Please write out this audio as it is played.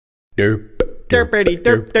Hello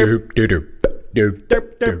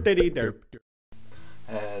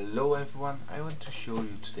everyone, I want to show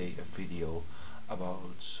you today a video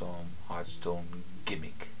about some Hearthstone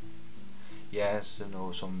Gimmick. Yes, I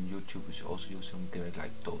know some YouTubers also use some gimmick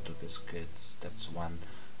like Total Biscuits, that's one.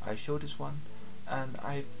 I showed this one and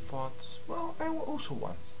I thought, well, I also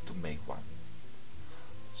want to make one.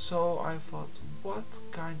 So I thought, what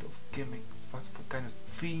kind of gimmick, what kind of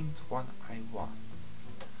themed one I want.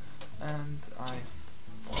 And I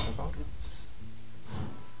thought about it.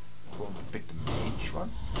 I'm going to pick the mage one.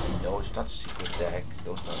 No, it's not a secret deck,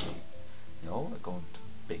 don't worry. No, I'm going to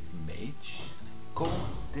pick mage. Go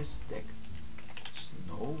with this deck.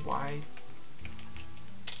 Snowwhite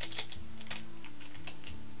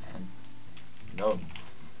and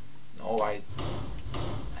gnomes. Snowwhite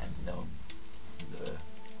and gnomes. The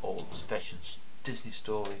old-fashioned Disney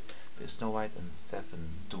story with Snow White and 7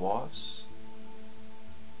 dwarfs.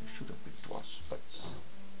 I should have picked dwarfs, but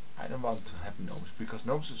I don't want to have gnomes because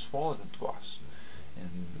gnomes are smaller than dwarfs in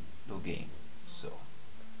the game. So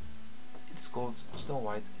it's called Snow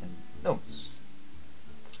White and gnomes.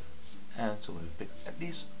 And so we pick at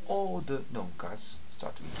least all the gnome cards.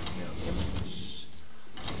 Start with mirror images,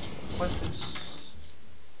 apprentice,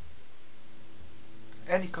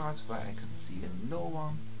 any cards where I can see a no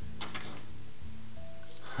one.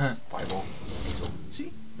 Fireball, diesel,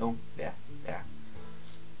 see? No, there.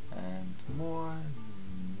 And more,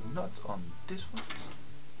 not on this one.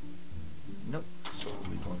 Nope. So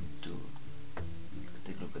we're going to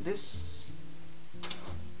take a look at this.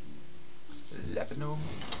 Lepino.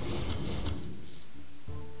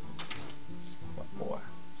 What more?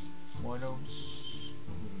 More gnomes.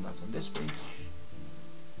 Not on this page.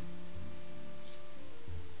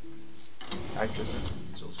 I've just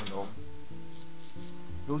it's also gnome.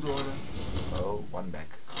 Loot order. Oh, one back.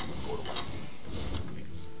 Order one.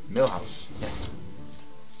 Millhouse. Yes.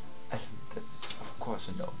 And this is of course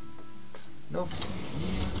a gnome. No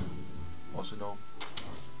engineer. Also gnome.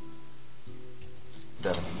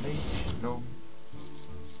 Devil and mage. Gnome.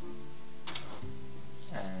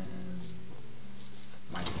 And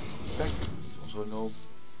my back. Also a gnome.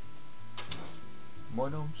 More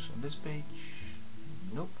gnomes on this page.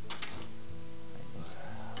 Nope.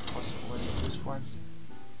 What's already this one?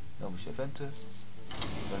 Gnomish Adventure,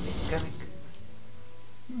 Mechanic.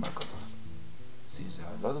 My god, seems there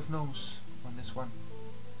are a lot of gnomes on this one.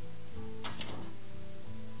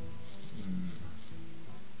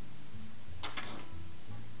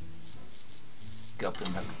 Gelby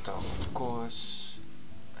Mactor, of course.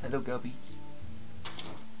 Hello Gelby.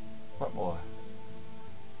 What more?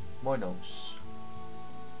 More gnomes.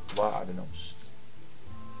 What are the gnomes?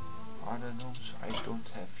 Other gnomes I don't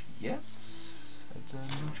have yet. The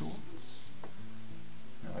usual ones.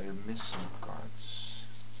 Now I miss some cards.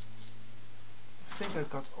 I think I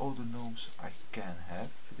got all the gnomes I can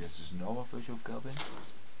have. This is normal version of Galvin.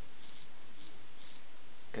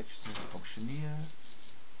 Captain Auctioneer.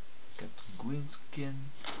 Captain Greenskin.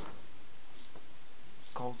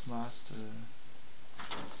 Cult Master.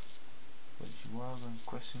 Venture Wagon.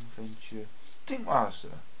 Questing Venture. Ting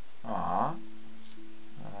Master.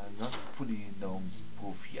 Not fully gnome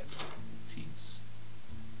proof yet, it seems.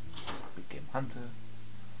 Big Game Hunter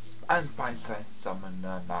and Pint-sized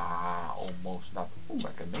Summoner. Nah, almost not. Oh,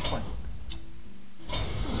 I can make one.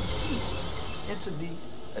 Instantly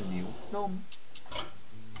a new gnome.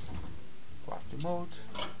 Crafting mode.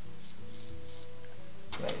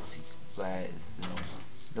 Where is he? Where is the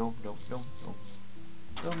gnome? No.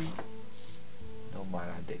 Gnome. No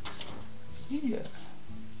mana addict. Here.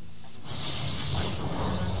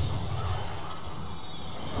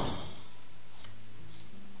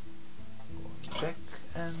 Back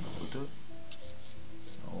and put the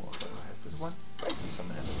I have this one right to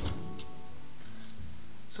summon it.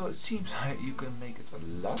 So it seems like you can make it a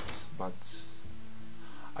lot, but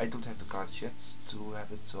I don't have the cards yet to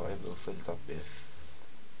have it, so I will fill it up with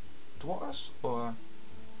dwarves or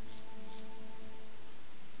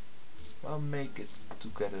I'll make it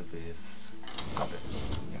together with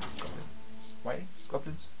goblins. Yeah, goblins. Why?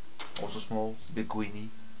 Goblins? Also small, big greeny.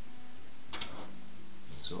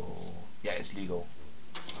 So yeah, it's legal.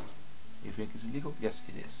 You think it's illegal? Yes,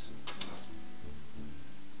 it is.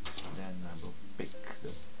 Then I will pick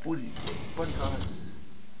the bodyguard.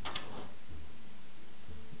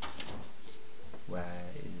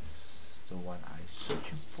 Where is the one I'm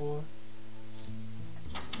searching for?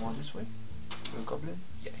 More this way? The goblin?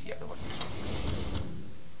 Yeah, the one this way.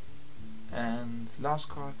 And last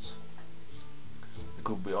card. There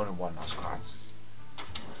could be only one last card.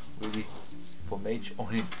 Really, for mage,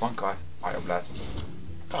 only one card. Fire Blast.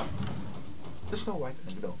 Done. the Snowwhite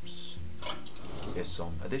and gnomes. Here's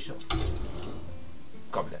some additional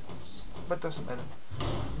goblins, but doesn't matter.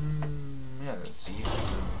 Yeah, let's see.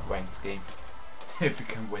 Ranked game, if we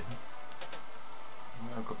can win.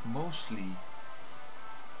 I've got mostly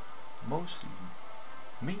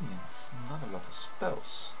minions, not a lot of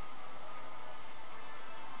spells.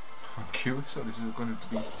 I'm curious how this is going to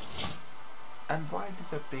be. And why did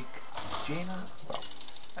I pick Jaina? Well,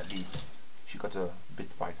 at least she got a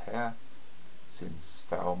bit white hair, since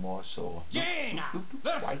Faramore saw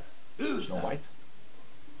white, Snowwhite.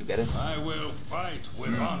 You get it? I will fight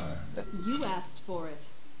with honor. You asked for it.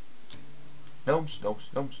 Gnomes. That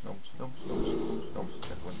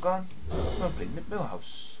one gone. I'm gonna play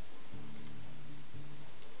Millhouse.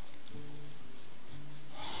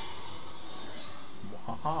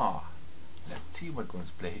 Haha. Let's see what we're going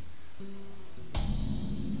to play.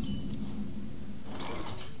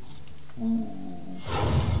 Ooh.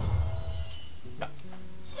 No.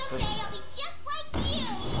 Someday I'll be just like you.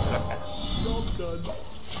 Job done.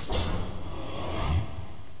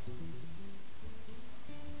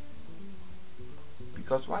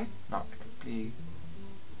 Because why? No, I can play.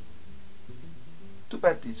 Too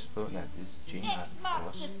bad this Jaina, Next of marks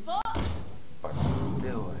course. the spot. But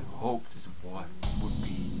still, I hope this war would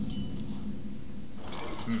be.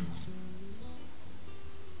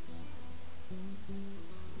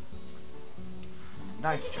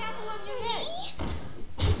 Nice job. Apple on your head.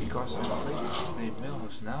 Because I'm afraid if he played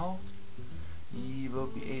Millhouse now, he will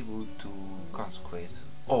be able to consecrate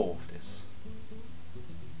all of this.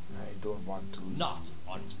 I don't want to Not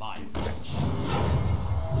on my do that.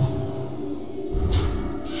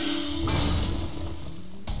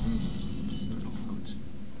 This is not looking good.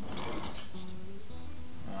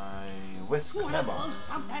 I whisk never.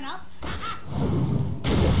 Something up.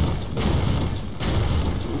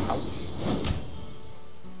 Ouch.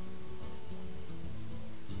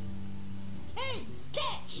 Hey,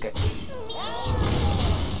 catch. Catch.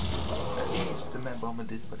 At least the man bomber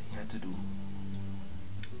did what he had to do.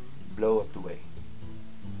 Blow up the way.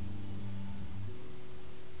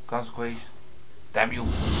 Consecrate. Damn you.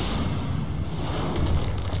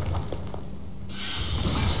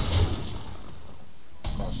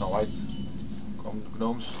 Come on, Snowwhite. Come,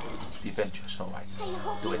 gnomes. Defend your Snowwhite. I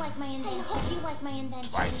hope Do you it. like my invention. I hope you like my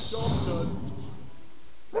invention. Twice. job done.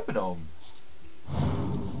 Lebanon.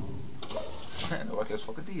 En wat is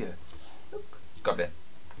Rocketeer? Look. Goblin.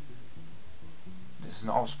 This is an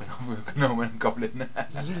offspring of a gnome and a goblin.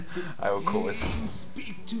 I will call it.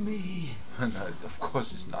 Speak to me. No, of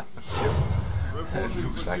course it's not, but still. It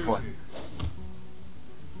looks like one.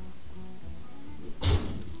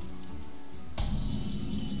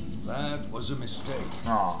 That was a mistake.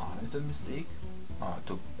 Ah, it's a mistake. Ah,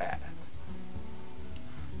 too bad.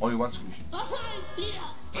 Only one solution.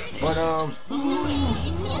 One arms.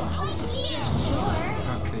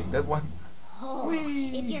 Okay, that one. Oh,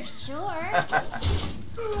 if you're sure.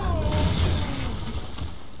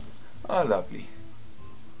 Oh, lovely.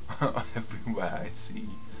 Everywhere I see,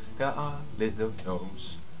 there are little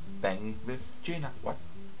gnomes banging with Jaina. What?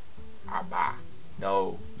 Abba.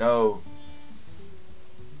 No, no.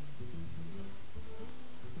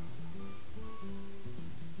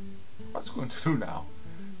 What's going to do now?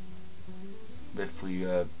 With free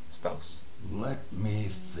spells. Let me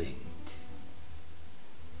think.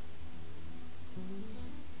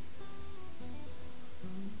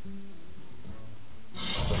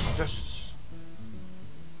 Justice.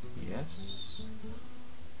 Yes.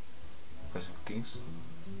 Clash of Kings.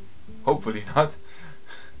 Hopefully not.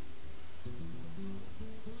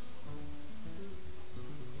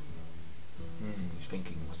 He's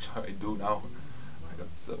thinking, what shall I do now? I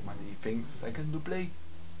got so many things I can do play.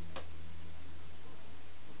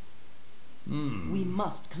 We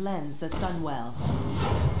must cleanse the Sunwell.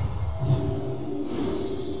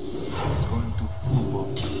 It's going to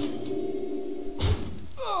football.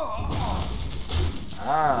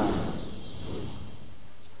 Ah.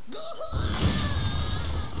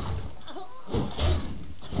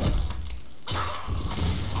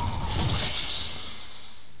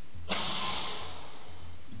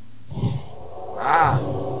 Ah.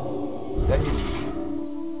 Damn it.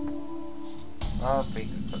 Nothing,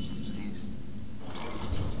 but at least.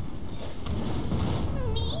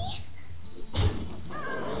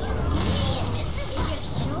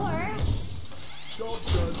 Job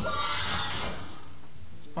done.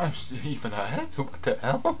 I'm still even ahead. What the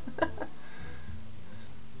hell?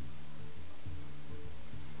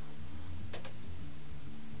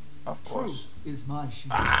 Of course. Is my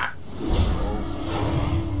shield. Ah.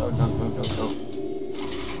 No, no, no, no, no.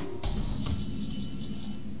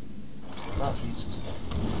 At least.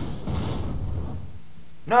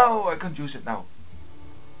 No, I can't use it now.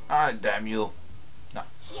 Ah, damn you. No.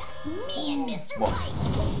 Just me and Mr. What?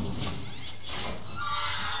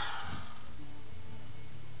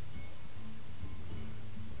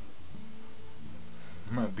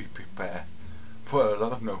 White. Be prepared for a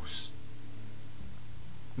lot of no's.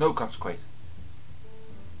 No consequence.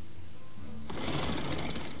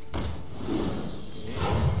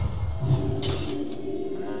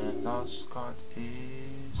 And last card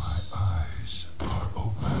is... My eyes are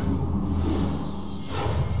open.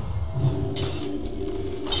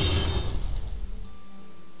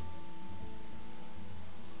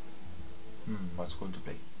 What's going to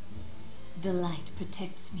play? The light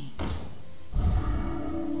protects me.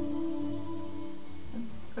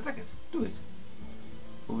 Let's like it. Do it.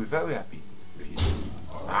 We'll be very happy if you do.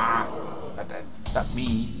 Ah, not that. Not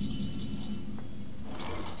me.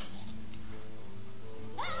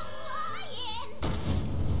 I'm flying.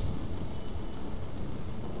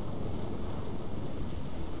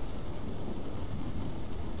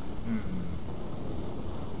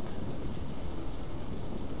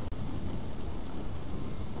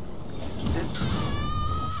 This.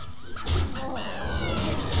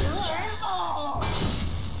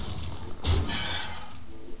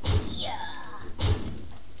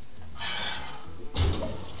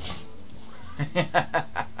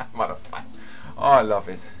 What a fun. Oh, I love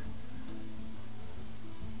it.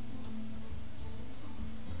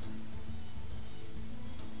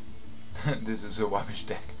 This is a rubbish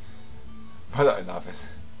deck. But I love it.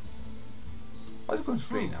 What's going to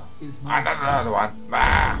play now? Another one.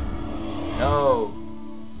 Ah! No.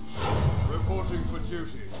 Reporting for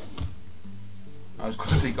duty. I was going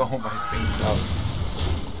to take all my things out.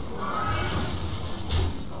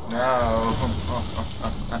 No.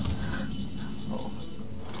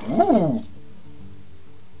 Ooh.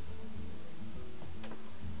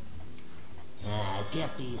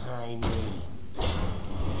 Get behind me.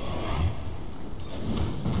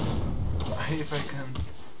 If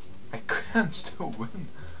I can still win.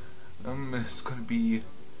 It's gonna be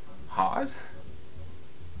hard.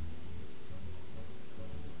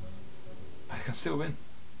 But I can still win.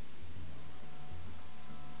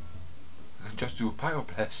 I can just do a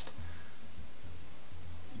pyroblast.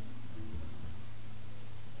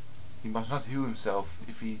 He must not heal himself.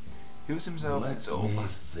 If he heals himself, it's over. Let me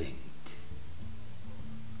think.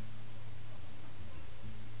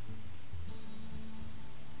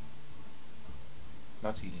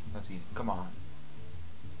 Not healing, not healing. Come on.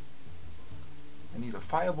 I need a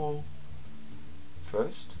fireball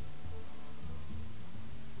first.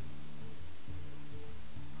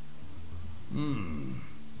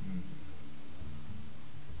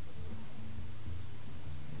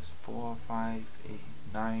 It's 4, 5, 8,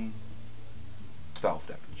 9, 12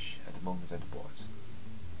 damage at the moment at the board.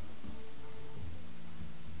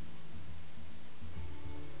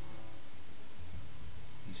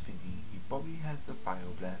 He's thinking he probably has a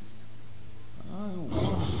pyroblast.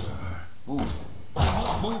 Ooh.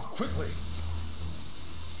 Must move quickly.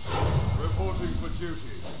 Reporting for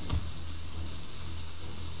duty.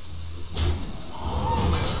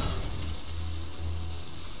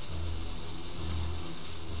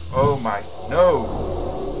 Oh my, no!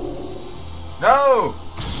 No!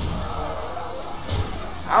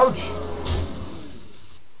 Ouch!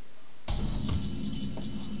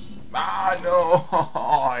 Ah, no!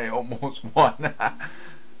 I almost won.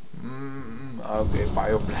 Okay,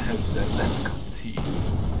 Bioblast and then Concede.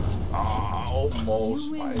 Ah, almost.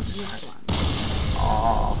 You win this one.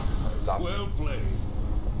 Ah, I love it. Well played.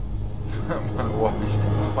 I'm gonna watch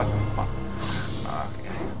that. What the fuck?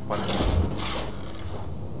 Okay, what the fuck?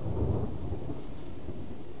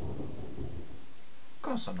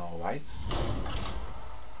 Comes on alright.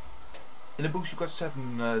 In the books you got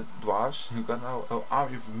 7 dwarves, you got now an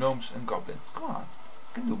army of gnomes and goblins. Come on,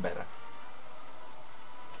 you can do better.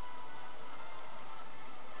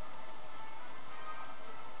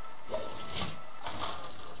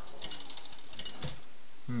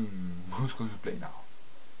 Who's going to play now?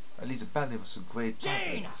 At least apparently it was a great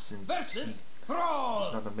target since he's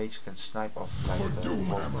not a mage who can snipe off like a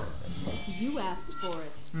Doomhammer. You asked for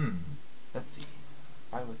it. Let's see.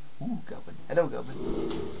 Ooh, Goblin. Hello, Goblin.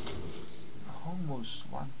 I almost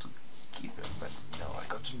want to keep him, but no, I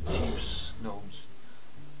got some cheap gnomes.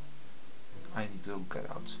 I need to get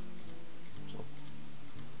out. So.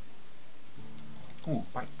 Ooh,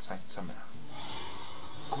 Bite Side Summoner.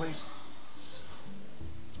 Great.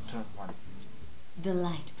 Turn 1. The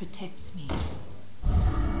light protects me.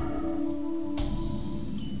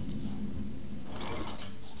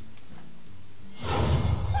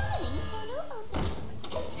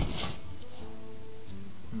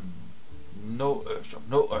 No Earth Drop,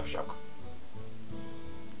 no shock.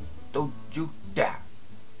 Don't you dare.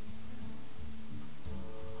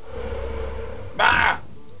 Ah!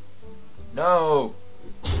 No!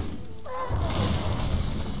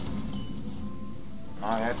 Now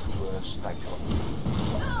I have to snipe you off.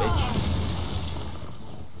 Bitch.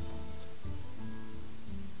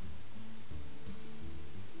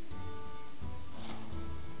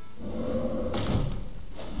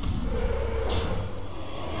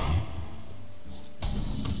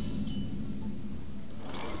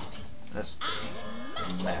 Let's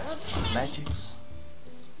master magics.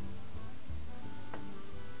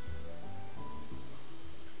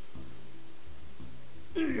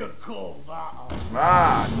 You call that a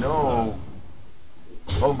Ah, no!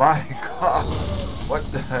 Oh my god!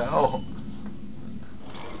 What the hell?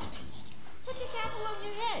 Put this apple on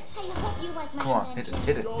your head. I hope you like my Come on, hit it,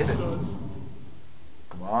 invention. hit it, hit it!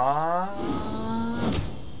 Come on!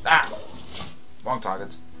 Ah! Wrong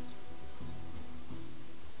target.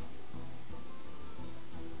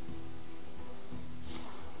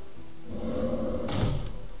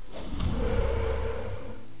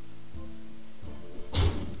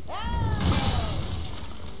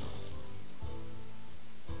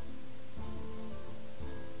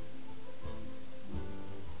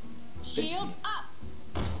 Shields up!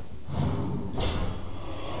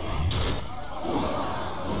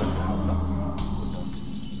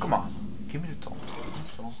 Come on, give me the taunt.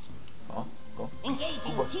 Oh, go.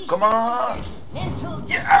 engaging TC Come on! mental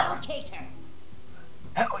Yeah! dislocator.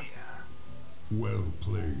 Hell yeah! Well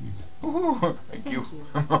played. Ooh, thank you.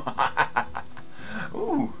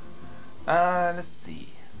 Ooh. Let's see.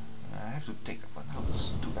 I have to take that one out.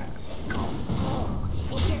 It's too bad. I can't.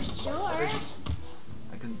 You're sure?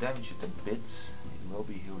 I can damage it a bit. It will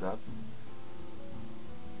be healed up.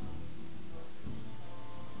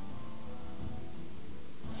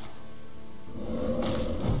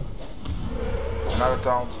 Another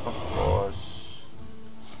taunt, of course.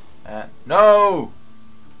 And no!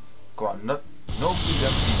 Come on, no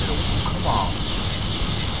freedom. Come on.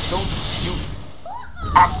 Don't you.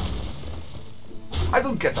 Ah! I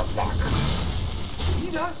don't get that back.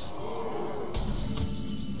 He does.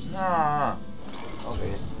 Nah.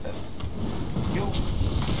 Okay, then you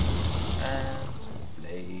and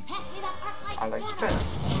play. Pass me that part like I like water. Japan.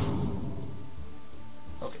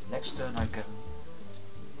 Okay, next turn I can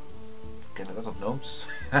get a lot of gnomes.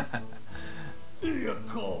 You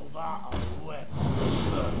call that a weapon?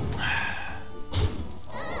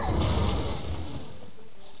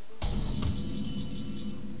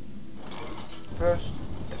 First,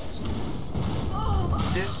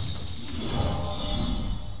 this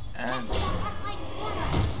and Part like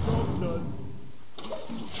water.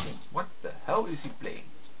 what the hell is he playing?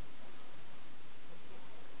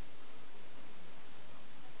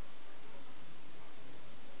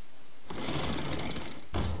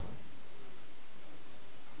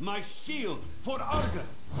 My shield for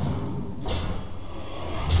Argus.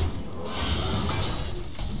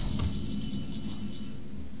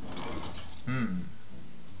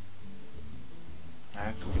 I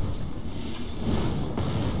have to give it.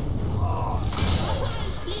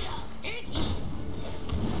 Hey,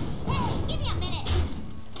 give me a minute.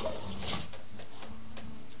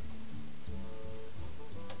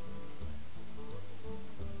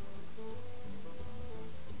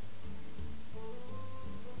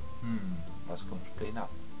 What's going to play now?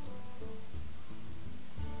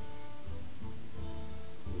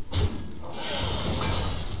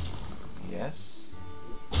 Yes.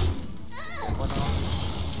 One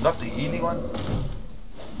else. Not the healing one.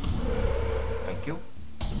 Thank you.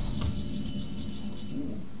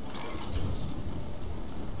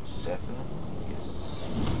 7. Yes.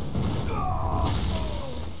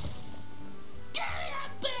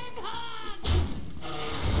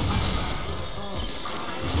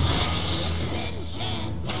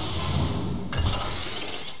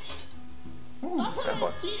 That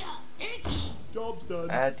bot. Job's done.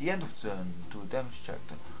 At the end of the turn, do a damage check.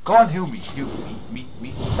 Come on, heal me. Heal me.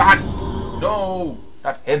 Run! No!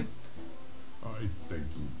 Not him. I thank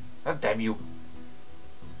you. God damn you.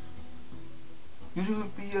 You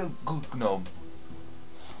should be a good gnome.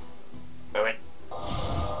 Wait.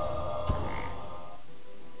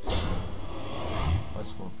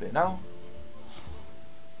 Let's go play now.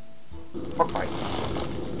 Fuck bye.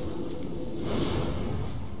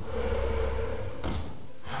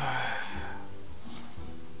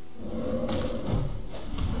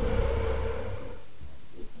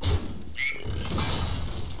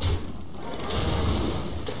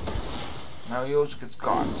 Now he also gets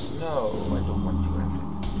cards. No, I don't want you to have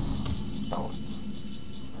it. Oh.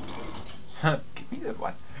 Give me that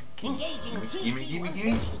one. Engaging Gimme.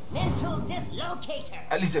 TC-130 mental dislocator.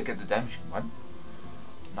 At least I get the damaging one.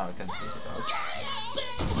 Now I can take it out.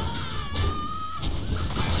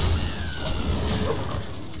 Oh.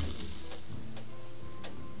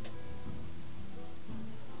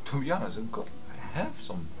 To be honest, I have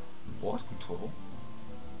some board control.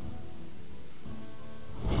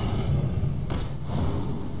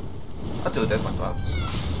 Until that went out.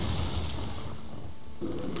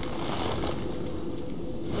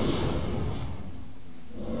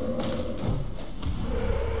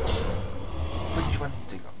 Which one did you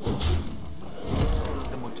take out?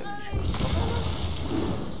 The more damage.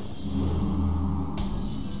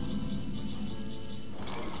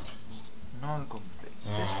 Now I'm going to play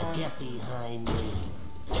this one. Get behind me.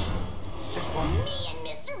 This one. Me and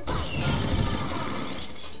Mr. White.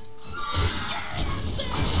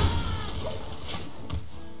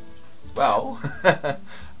 Well, I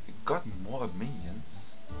got more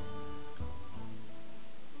minions.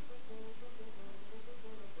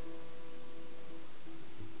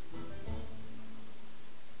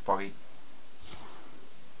 Foggy.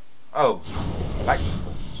 Oh, lightning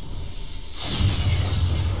bolts.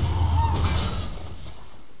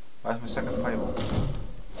 Where's my second fireball?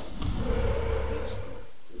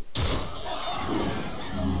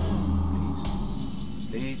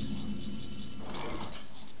 Please.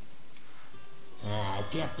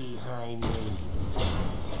 Get behind me.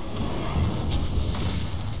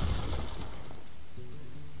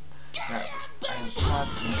 Now, I'm smart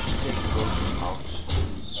to take those out.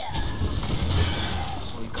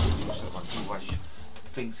 So you can't use that one to rush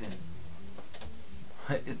things in.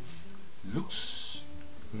 It looks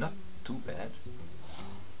not too bad.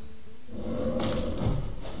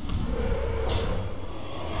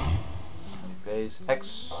 Base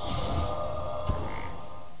X.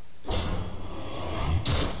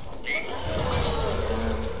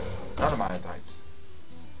 None of my tights.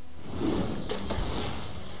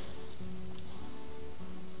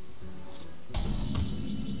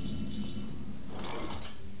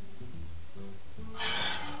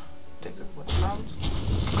 Take that one out.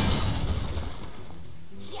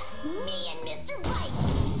 Just me and Mr. White.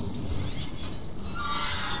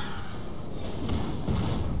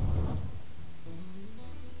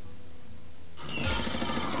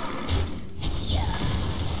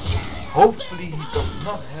 Hopefully he does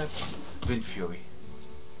not have Wind Fury.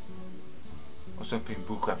 Or something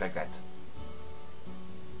bullcrap like that.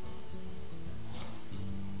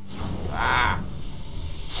 Ah!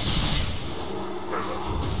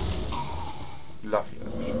 Lovely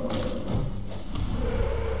Earthshock.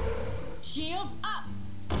 Shields up.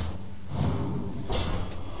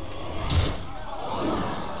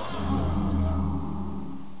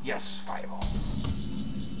 Yes, fireball.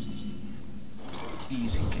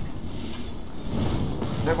 Easy killing.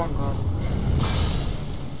 That one gone.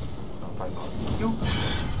 No fireball. You.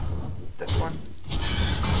 That one.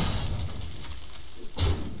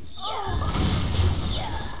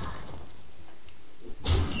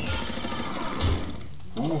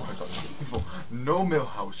 Ooh, I got lethal. No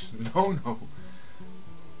millhouse. No.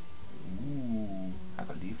 Ooh, I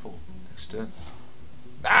got lethal. Next turn.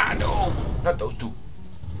 Ah, no! Not those two.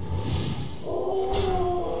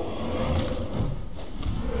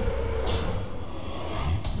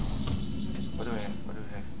 What do I have?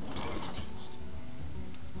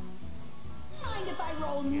 Mind if I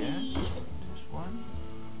roll me? Yes, this one.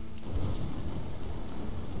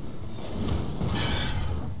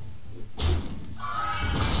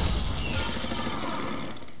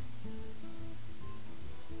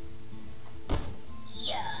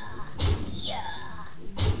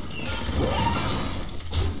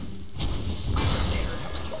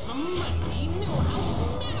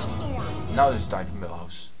 Now it's time for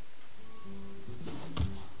Millhouse.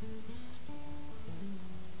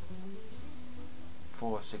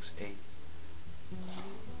 Four, 6, 8.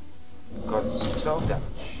 Got 12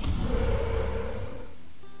 damage.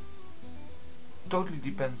 Totally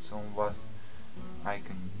depends on what I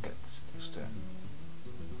can get this turn.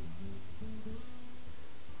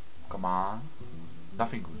 Come on.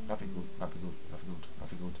 Nothing good.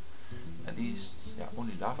 At least, yeah,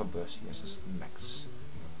 only lava burst he has as max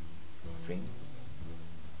thing.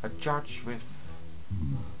 A charge with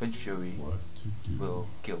Wind Fury will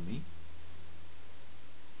kill me.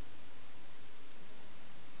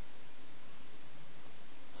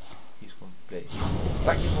 He's going to play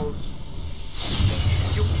lightning bolts.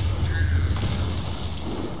 You.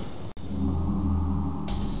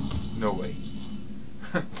 No way.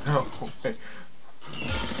 No way.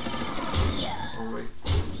 No way.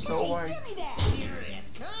 Snowwhite.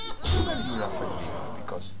 Too bad you love me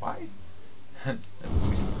because why? That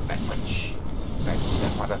would be bad.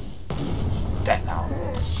 Dead now.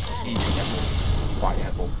 Easy apple. White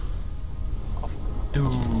apple. Of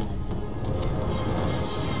doom.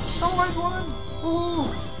 Snowwhite won!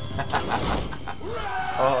 Woo!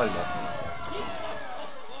 Oh, I love me.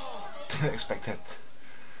 Didn't expect that.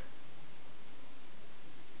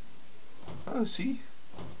 Oh, see?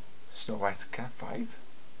 Snowwhite can fight.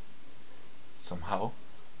 Somehow.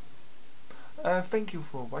 Thank you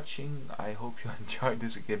for watching. I hope you enjoyed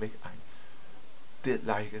this gimmick. I did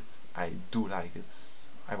like it. I do like it.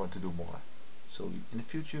 I want to do more. So in the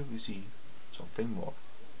future we see something more.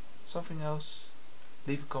 Something else.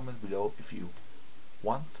 Leave a comment below if you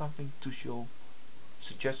want something to show.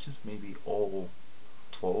 Suggestions, maybe all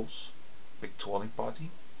trolls. Big trolling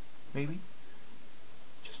party. Maybe.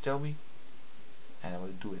 Just tell me and I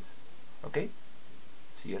will do it. Okay?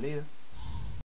 See you later.